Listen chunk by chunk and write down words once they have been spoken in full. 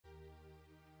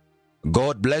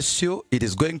God bless you. It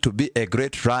is going to be a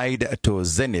great ride to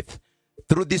Zenith.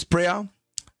 Through this prayer,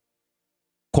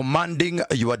 commanding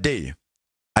your day,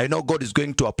 I know God is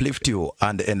going to uplift you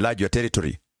and enlarge your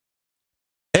territory.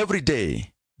 Every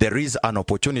day, there is an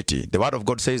opportunity. The word of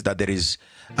God says that there is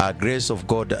a grace of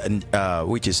God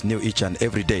which is new each and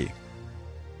every day.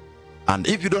 And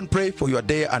if you don't pray for your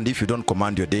day and if you don't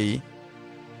command your day,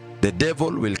 the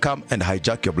devil will come and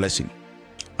hijack your blessing.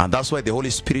 And that's why the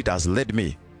Holy Spirit has led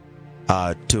me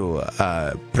to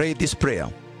pray this prayer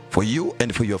for you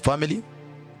and for your family,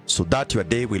 so that your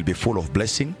day will be full of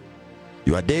blessing,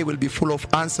 your day will be full of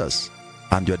answers,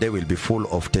 and your day will be full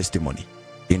of testimony.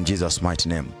 In Jesus' mighty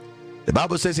name. The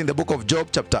Bible says in the book of Job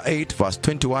chapter 8 verse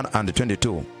 21 and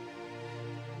 22,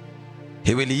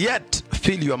 He will yet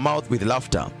fill your mouth with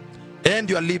laughter and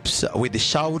your lips with the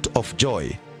shout of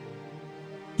joy.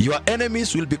 Your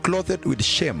enemies will be clothed with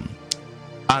shame,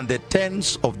 and the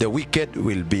tents of the wicked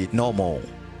will be no more.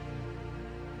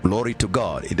 Glory to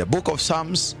God. In the book of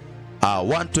Psalms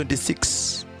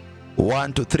 126,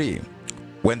 1-3,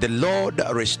 when the Lord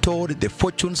restored the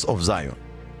fortunes of Zion,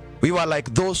 we were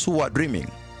like those who were dreaming.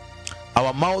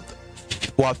 Our mouth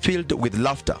were filled with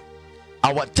laughter,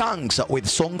 our tongues with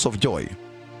songs of joy.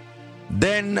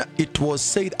 Then it was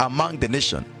said among the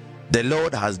nation, the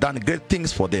Lord has done great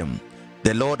things for them.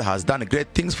 The Lord has done great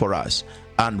things for us,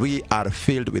 and we are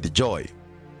filled with joy.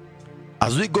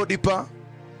 As we go deeper,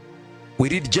 we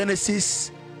read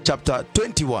Genesis chapter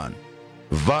 21,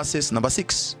 verses number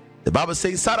 6. The Bible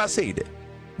says, Sarah said,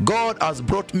 God has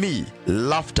brought me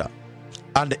laughter,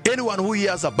 and anyone who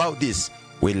hears about this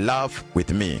will laugh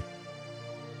with me.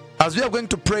 As we are going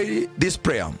to pray this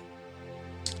prayer,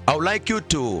 I would like you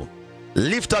to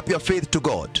lift up your faith to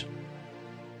God.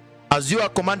 As you are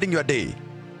commanding your day,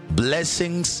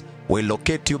 blessings will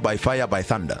locate you by fire, by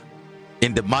thunder,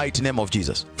 in the mighty name of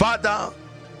Jesus. Father,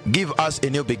 give us a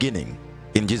new beginning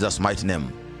in Jesus' mighty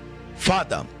name.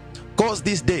 Father, cause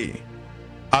this day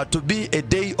to be a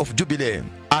day of jubilee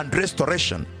and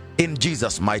restoration in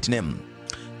Jesus' mighty name.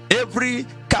 Every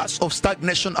curse of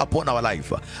stagnation upon our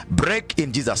life, break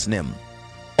in Jesus' name.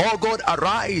 Oh God,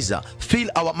 arise, fill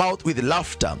our mouth with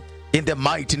laughter in the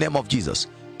mighty name of Jesus.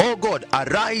 Oh God,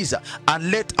 arise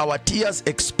and let our tears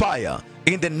expire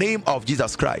in the name of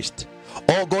Jesus Christ.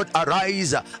 Oh God,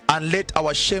 arise and let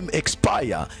our shame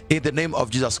expire in the name of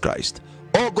Jesus Christ.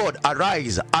 Oh God,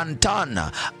 arise and turn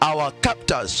our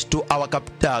captors to our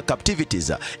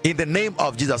captivities in the name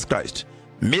of Jesus Christ.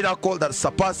 Miracle that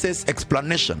surpasses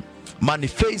explanation,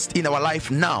 manifest in our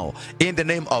life now in the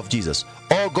name of Jesus.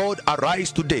 Oh God,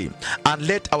 arise today and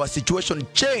let our situation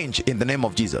change in the name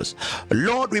of Jesus.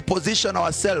 Lord, we position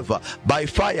ourselves by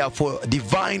fire for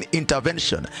divine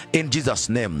intervention in Jesus'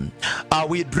 name.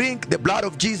 We drink the blood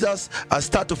of Jesus,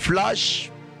 start to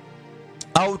flush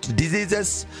out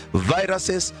diseases,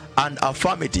 viruses, and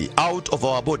infirmity out of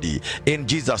our body in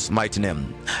Jesus' mighty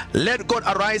name. Let God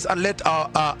arise and let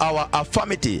our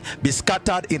infirmity be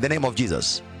scattered in the name of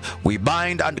Jesus. We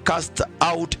bind and cast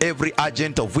out every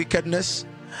agent of wickedness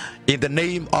in the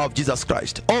name of Jesus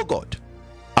Christ. Oh God,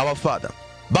 our Father,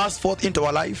 burst forth into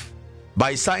our life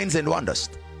by signs and wonders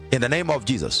in the name of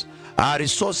Jesus. Our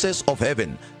resources of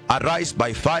heaven arise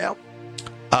by fire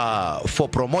for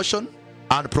promotion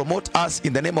and promote us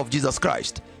in the name of Jesus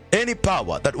Christ. Any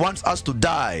power that wants us to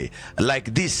die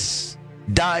like this,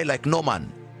 die like no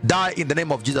man, die in the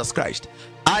name of Jesus Christ.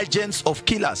 Agents of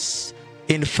killers,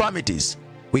 infirmities,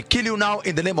 we kill you now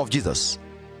in the name of Jesus.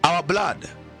 Our blood,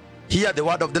 hear the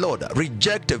word of the Lord.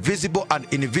 Reject visible and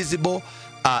invisible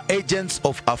agents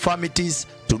of infirmities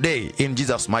today in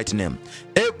Jesus' mighty name.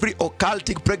 Every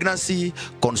occultic pregnancy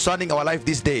concerning our life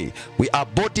this day, we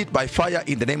abort it by fire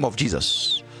in the name of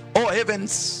Jesus. Oh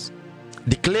heavens,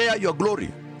 declare your glory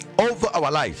over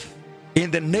our life in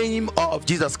the name of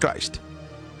Jesus Christ.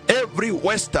 Every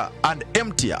waster and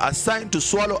emptier assigned to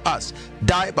swallow us,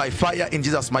 die by fire in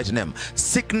Jesus' mighty name.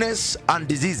 Sickness and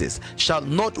diseases shall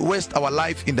not waste our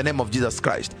life in the name of Jesus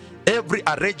Christ. Every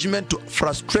arrangement to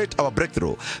frustrate our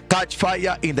breakthrough, catch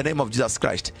fire in the name of Jesus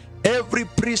Christ. Every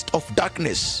priest of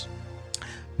darkness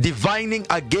divining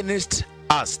against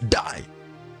us, die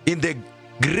in the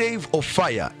grave of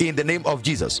fire in the name of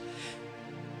Jesus.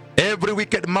 Every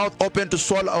wicked mouth open to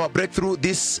swallow our breakthrough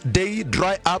this day,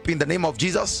 dry up in the name of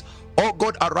Jesus. Oh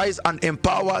God, arise and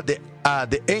empower the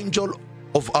angel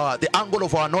of the angle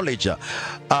of our knowledge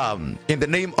in the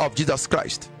name of Jesus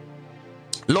Christ.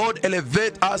 Lord,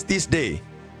 elevate us this day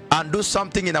and do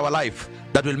something in our life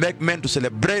that will make men to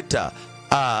celebrate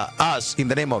us in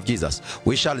the name of Jesus.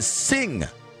 We shall sing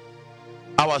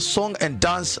our song and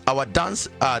dance, our dance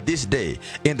this day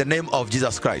in the name of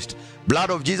Jesus Christ. Blood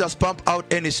of Jesus, pump out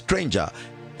any stranger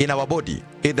in our body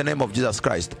in the name of Jesus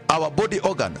Christ. Our body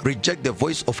organ reject the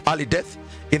voice of early death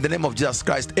in the name of Jesus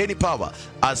Christ. Any power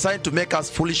assigned to make us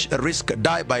foolish, risk,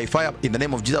 die by fire in the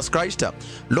name of Jesus Christ.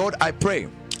 Lord, I pray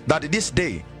that this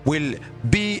day will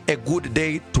be a good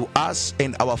day to us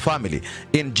and our family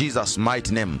in Jesus'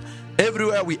 mighty name.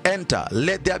 Everywhere we enter,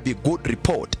 let there be good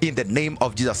report in the name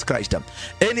of Jesus Christ.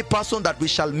 Any person that we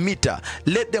shall meet,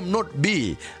 let them not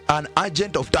be an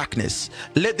agent of darkness.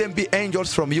 Let them be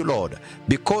angels from you, Lord,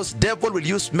 because devil will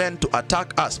use men to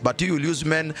attack us, but you will use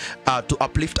men to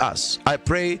uplift us. I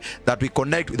pray that we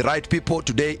connect with the right people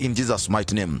today in Jesus'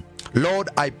 mighty name. Lord,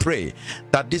 I pray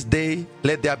that this day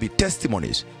let there be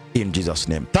testimonies in Jesus'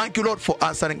 name. Thank you, Lord, for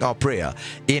answering our prayer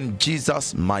in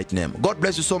Jesus' mighty name. God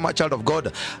bless you so much, child of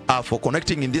God, for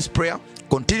connecting in this prayer.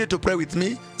 Continue to pray with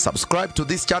me. Subscribe to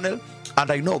this channel, and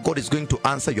I know God is going to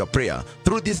answer your prayer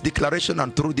through this declaration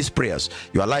and through these prayers.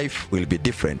 Your life will be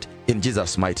different in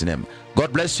Jesus' mighty name.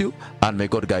 God bless you, and may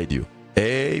God guide you.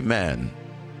 Amen.